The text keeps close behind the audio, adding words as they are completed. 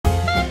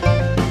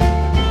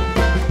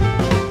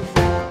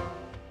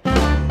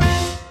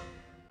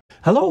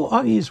Hello,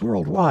 Augies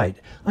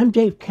worldwide. I'm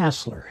Dave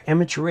Casler,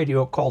 amateur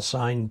radio call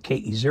sign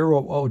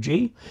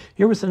KE0OG,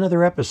 here with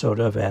another episode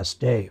of Ask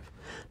Dave.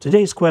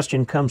 Today's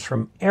question comes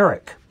from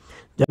Eric,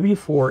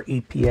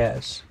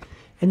 W4EPS,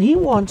 and he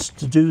wants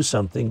to do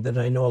something that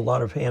I know a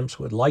lot of hams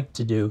would like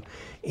to do,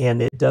 and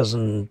it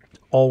doesn't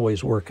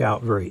always work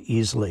out very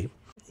easily.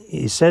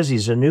 He says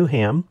he's a new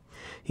ham.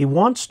 He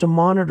wants to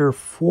monitor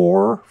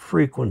 4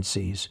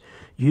 frequencies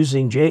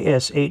using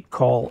JS8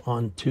 call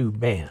on 2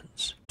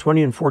 bands,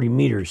 20 and 40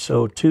 meters,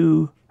 so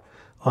 2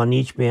 on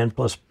each band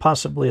plus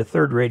possibly a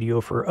third radio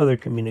for other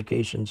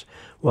communications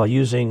while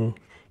using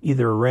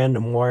either a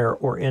random wire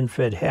or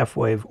end-fed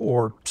half-wave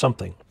or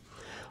something.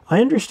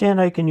 I understand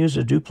I can use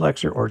a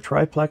duplexer or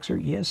triplexer.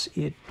 Yes,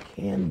 it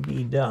can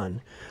be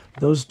done.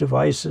 Those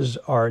devices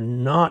are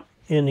not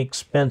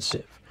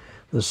inexpensive.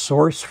 The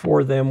source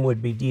for them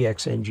would be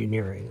DX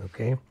Engineering,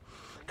 okay?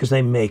 Because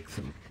they make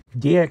them.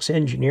 DX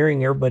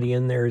Engineering, everybody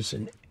in there is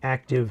an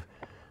active,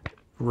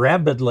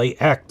 rabidly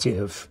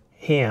active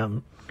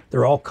ham.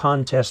 They're all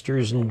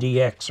contesters and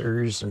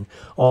DXers and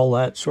all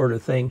that sort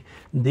of thing.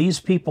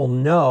 These people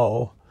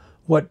know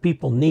what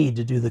people need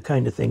to do the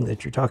kind of thing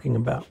that you're talking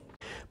about,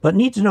 but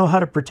need to know how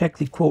to protect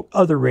the, quote,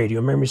 other radio.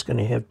 Remember, it's going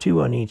to have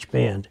 2 on each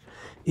band.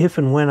 If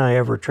and when I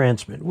ever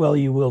transmit. Well,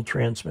 you will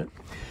transmit.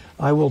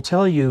 I will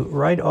tell you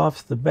right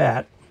off the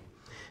bat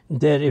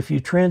that if you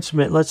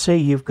transmit, let's say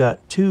you've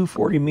got 2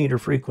 40-meter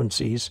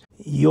frequencies,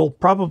 you'll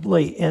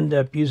probably end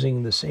up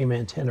using the same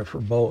antenna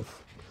for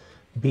both.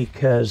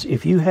 Because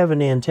if you have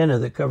an antenna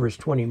that covers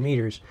 20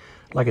 meters,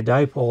 like a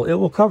dipole, it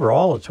will cover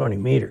all of 20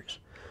 meters.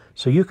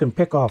 So you can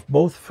pick off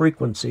both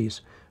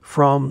frequencies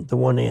from the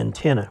one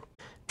antenna.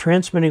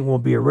 Transmitting will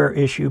be a rare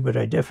issue, but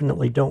I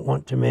definitely don't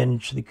want to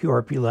manage the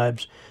QRP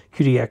Labs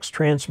QDX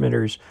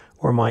transmitters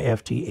or my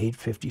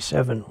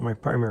FT857, my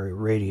primary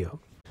radio.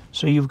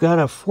 So you've got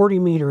a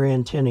 40-meter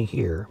antenna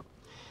here,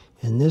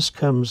 and this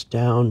comes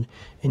down,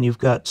 and you've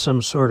got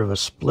some sort of a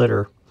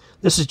splitter.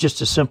 This is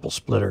just a simple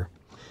splitter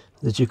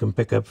that you can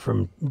pick up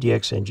from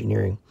DX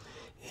Engineering.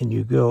 And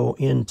you go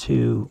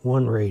into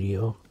one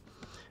radio,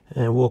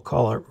 and we'll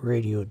call it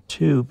radio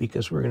 2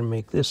 because we're going to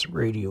make this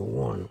radio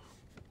 1.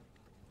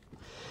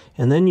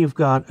 And then you've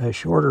got a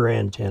shorter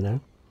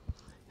antenna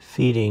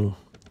feeding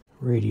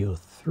radio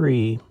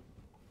 3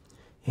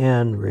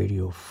 and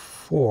radio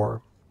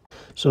 4.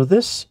 So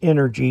this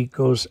energy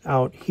goes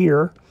out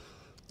here,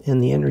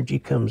 and the energy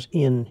comes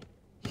in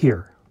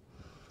here.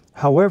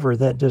 However,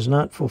 that does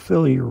not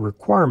fulfill your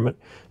requirement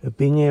of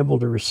being able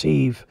to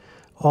receive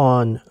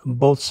on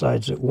both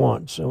sides at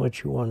once. So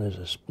what you want is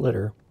a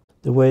splitter.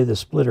 The way the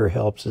splitter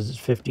helps is it's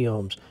 50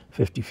 ohms,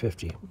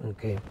 50-50,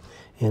 okay?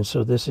 And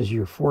so this is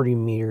your 40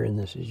 meter, and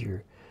this is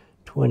your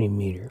 20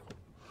 meter.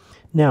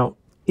 Now,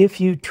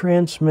 if you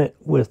transmit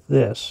with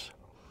this,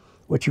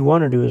 what you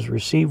want to do is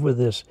receive with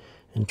this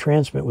and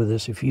transmit with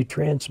this. If you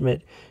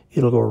transmit,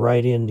 it'll go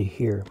right into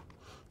here.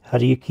 How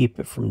do you keep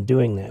it from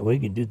doing that? Well,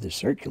 you can do the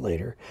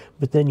circulator,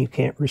 but then you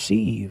can't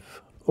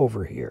receive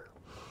over here.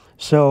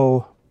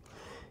 So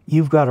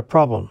you've got a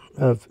problem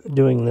of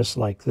doing this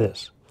like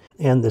this.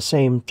 And the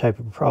same type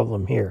of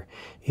problem here.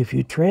 If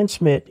you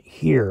transmit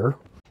here,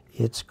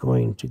 it's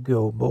going to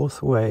go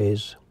both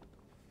ways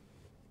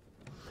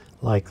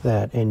like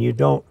that. And you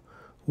don't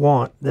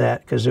want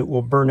that because it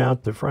will burn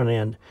out the front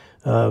end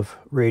of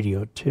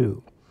radio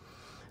 2.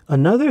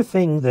 Another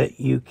thing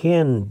that you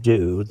can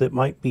do that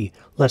might be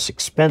less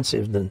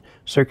expensive than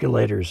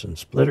circulators and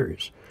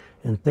splitters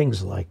and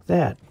things like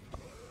that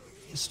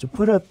is to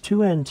put up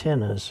 2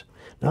 antennas.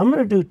 Now I'm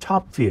going to do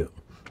top view.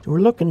 So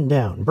we're looking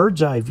down,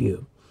 bird's eye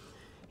view.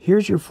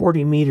 Here's your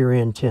 40-meter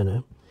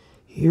antenna.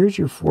 Here's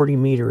your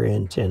 40-meter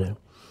antenna.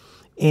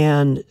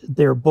 And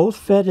they're both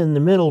fed in the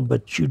middle,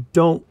 but you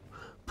don't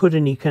put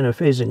any kind of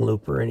phasing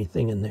loop or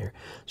anything in there.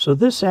 So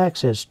this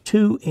acts as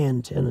 2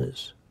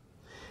 antennas.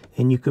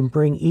 And you can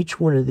bring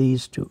each one of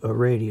these to a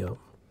radio,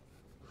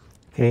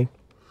 okay?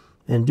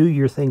 And do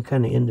your thing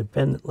kind of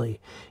independently.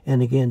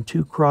 And again,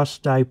 2 cross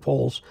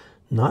dipoles,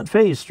 not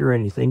phased or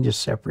anything,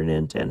 just separate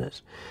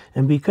antennas.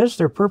 And because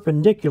they're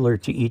perpendicular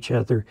to each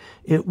other,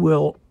 it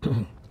will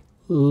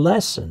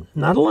lessen,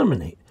 not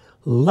eliminate,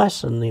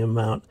 lessen the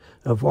amount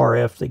of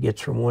RF that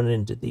gets from one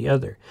end to the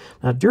other.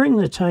 Now, during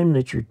the time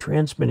that you're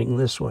transmitting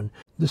this one,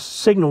 the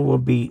signal will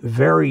be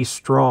very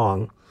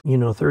strong, you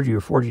know, 30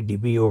 or 40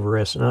 dB over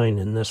S9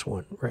 in this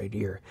one right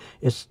here.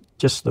 It's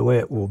just the way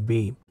it will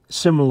be.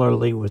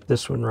 Similarly with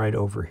this one right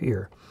over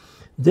here.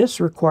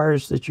 This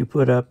requires that you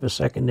put up a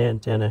second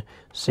antenna,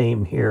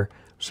 same here,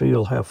 so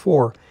you'll have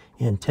 4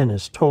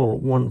 antennas total,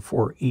 1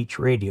 for each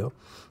radio,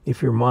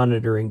 if you're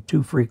monitoring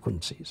 2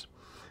 frequencies.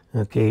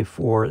 Okay,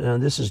 now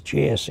this is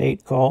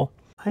JS8 call.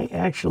 I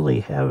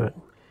actually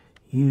haven't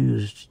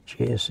used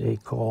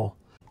JS8 call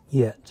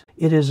yet.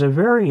 It is a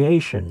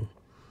variation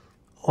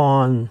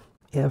on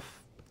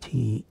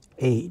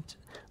FT8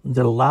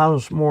 that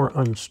allows more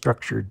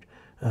unstructured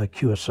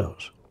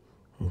QSOs,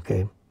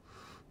 okay?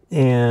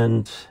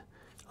 And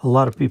a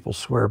lot of people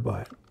swear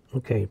by it.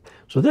 Okay,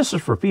 so this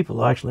is for people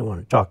who actually want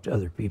to talk to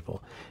other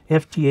people.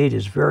 FT8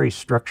 is very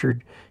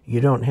structured.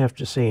 You don't have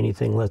to say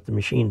anything, let the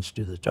machines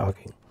do the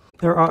talking.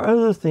 There are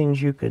other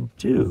things you could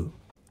do.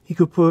 You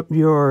could put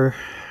your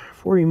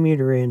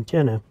 40-meter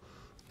antenna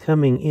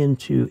coming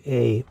into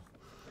a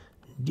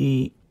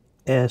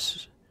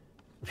DSP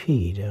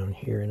down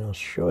here, and I'll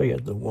show you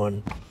the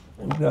one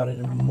I've got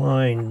in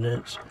mind.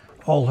 That's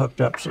all hooked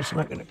up, so it's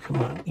not going to come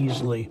out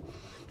easily.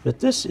 But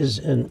this is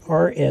an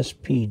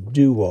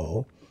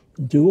RSPduo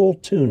dual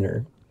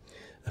tuner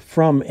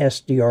from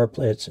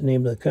SDRPlay. It's the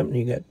name of the company.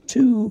 You got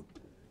two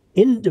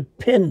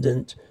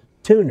independent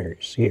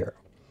tuners here.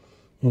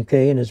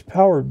 Okay, and it's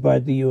powered by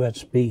the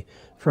USB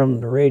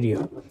from the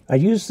radio. I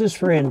use this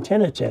for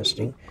antenna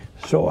testing,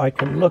 so I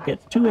can look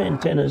at two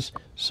antennas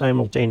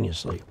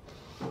simultaneously.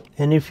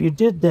 And if you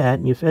did that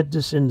and you fed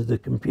this into the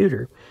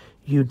computer,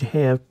 you'd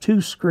have two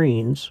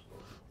screens,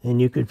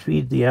 and you could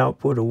feed the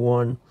output of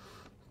one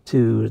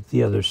to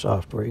the other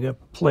software. You got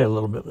to play a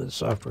little bit with the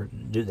software to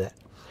do that.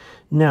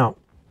 Now,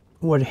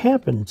 what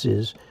happens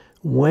is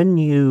when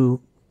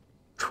you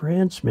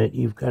transmit,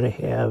 you've got to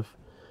have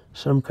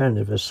some kind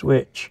of a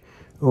switch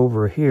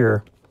over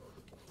here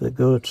that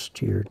goes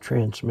to your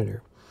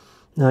transmitter.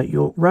 Now,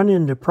 you'll run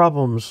into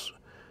problems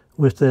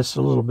with this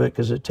a little bit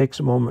because it takes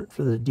a moment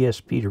for the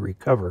DSP to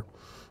recover.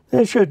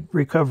 It should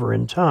recover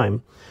in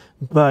time,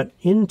 but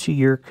into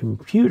your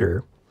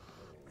computer,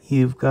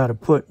 you've got to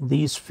put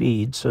these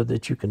feeds so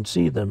that you can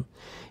see them.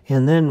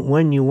 And then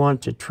when you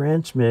want to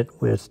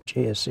transmit with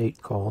JS8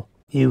 call,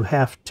 you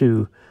have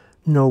to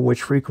know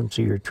which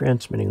frequency you're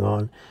transmitting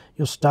on.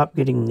 You'll stop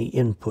getting the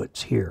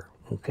inputs here,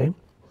 okay?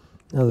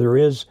 Now there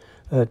is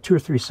a 2 or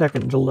 3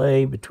 second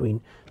delay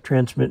between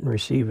transmit and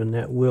receive, and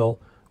that will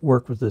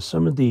work with this.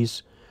 Some of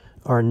these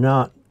are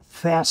not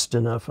fast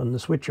enough on the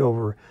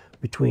switchover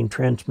between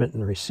transmit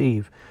and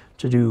receive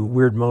to do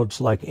weird modes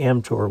like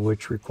Amtor,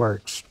 which require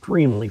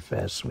extremely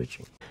fast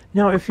switching.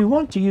 Now, if you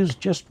want to use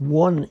just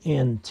one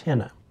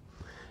antenna,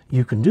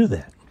 you can do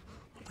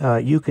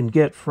that. You can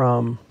get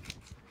from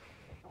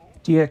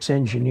DX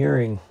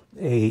Engineering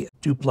a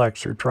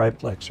duplexer,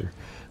 triplexer,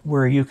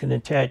 where you can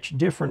attach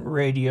different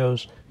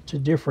radios to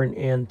different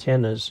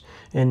antennas,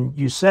 and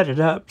you set it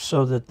up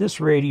so that this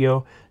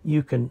radio,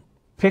 you can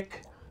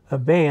pick a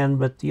band,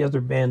 but the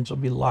other bands will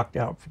be locked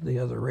out for the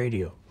other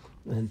radio,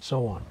 and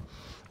so on.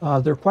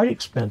 They're quite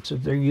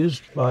expensive. They're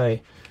used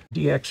by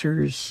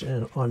DXers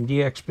and on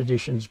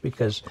DXpeditions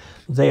because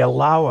they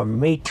allow a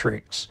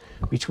matrix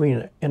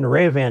between an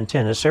array of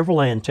antennas,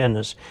 several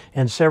antennas,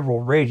 and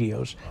several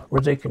radios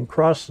where they can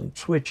cross and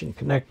switch and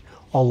connect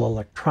all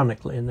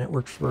electronically, and that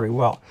works very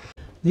well.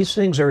 These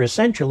things are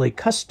essentially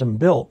custom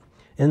built,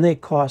 and they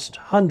cost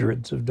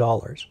hundreds of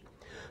dollars.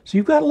 So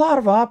you've got a lot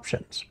of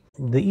options.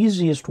 The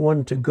easiest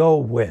one to go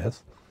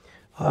with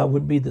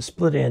would be the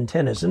split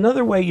antennas.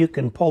 Another way you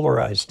can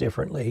polarize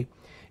differently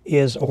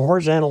is a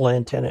horizontal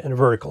antenna and a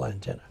vertical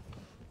antenna.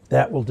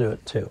 That will do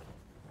it too.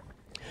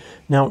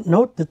 Now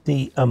note that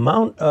the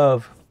amount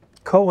of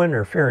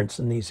co-interference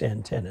in these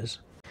antennas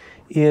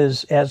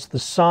is as the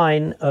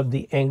sine of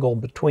the angle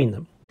between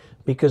them,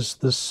 because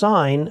the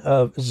sine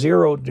of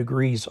 0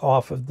 degrees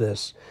off of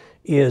this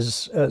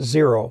is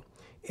 0.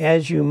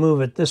 As you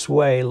move it this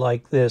way,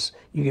 like this,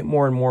 you get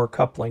more and more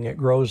coupling. It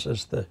grows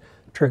as the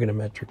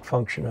trigonometric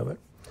function of it.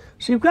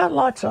 So you've got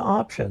lots of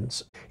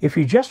options. If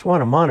you just want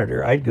to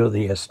monitor, I'd go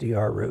the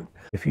SDR route.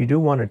 If you do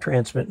want to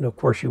transmit, and of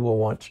course you will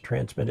want to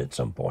transmit at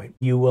some point,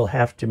 you will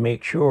have to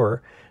make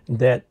sure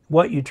that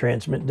what you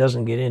transmit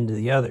doesn't get into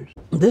the others.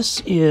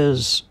 This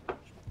is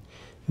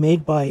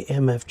made by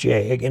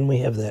MFJ. Again, we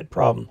have that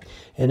problem.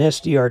 An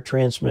SDR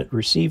transmit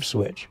receive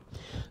switch.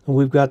 And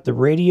we've got the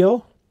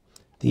radio,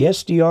 the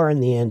SDR,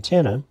 and the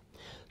antenna,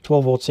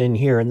 12 volts in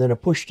here, and then a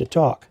push to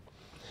talk.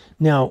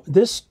 Now,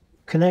 this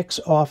connects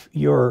off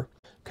your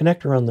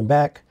connector on the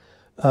back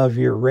of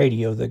your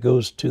radio that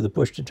goes to the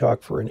push to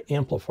talk for an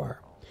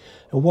amplifier.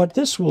 And what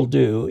this will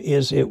do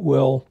is it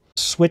will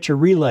switch a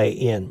relay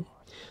in.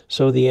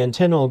 So the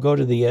antenna will go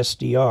to the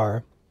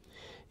SDR,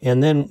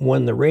 and then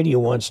when the radio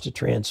wants to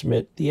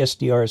transmit, the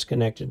SDR is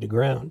connected to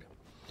ground.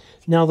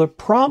 Now the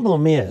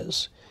problem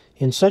is,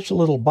 in such a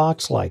little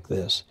box like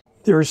this,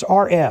 there's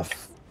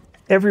RF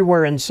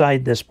everywhere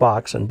inside this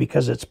box, and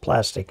because it's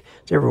plastic,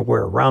 it's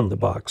everywhere around the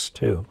box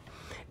too.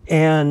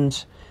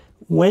 And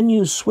when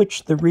you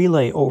switch the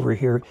relay over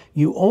here,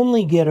 you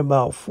only get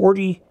about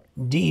 40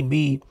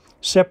 dB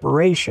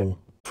separation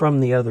from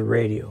the other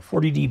radio.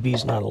 40 dB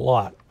is not a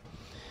lot.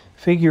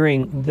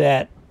 Figuring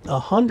that a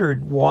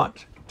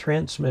 100-watt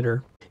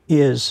transmitter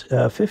is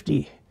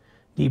 50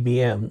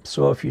 dBm.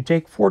 So if you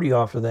take 40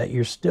 off of that,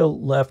 you're still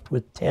left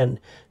with 10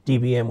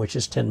 dBm, which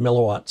is 10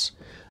 milliwatts.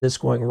 That's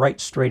going right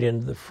straight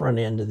into the front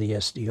end of the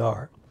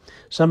SDR.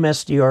 Some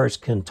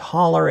SDRs can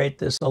tolerate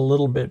this a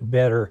little bit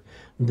better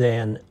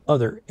than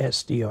other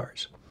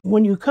SDRs.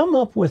 When you come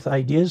up with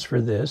ideas for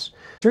this,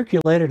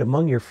 circulate it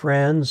among your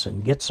friends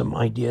and get some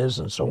ideas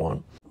and so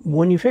on.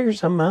 When you figure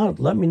something out,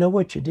 let me know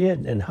what you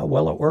did and how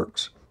well it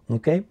works,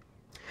 okay?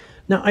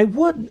 Now, I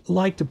would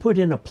like to put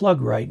in a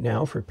plug right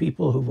now for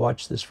people who've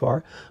watched this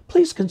far.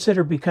 Please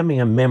consider becoming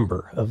a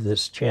member of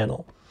this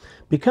channel.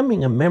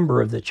 Becoming a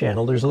member of the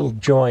channel, there's a little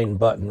join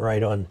button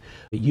right on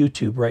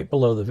YouTube right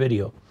below the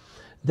video.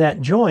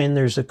 That join,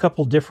 there's a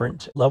couple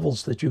different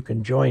levels that you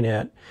can join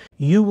at.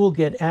 You will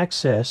get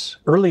access,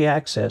 early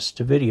access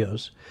to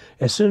videos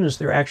as soon as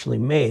they're actually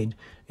made,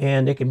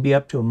 and it can be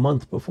up to a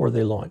month before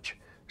they launch.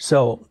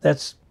 So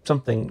that's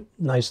something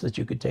nice that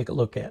you could take a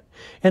look at.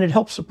 And it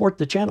helps support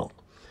the channel.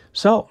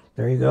 So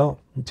there you go.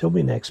 Until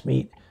we next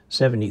meet,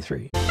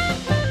 73.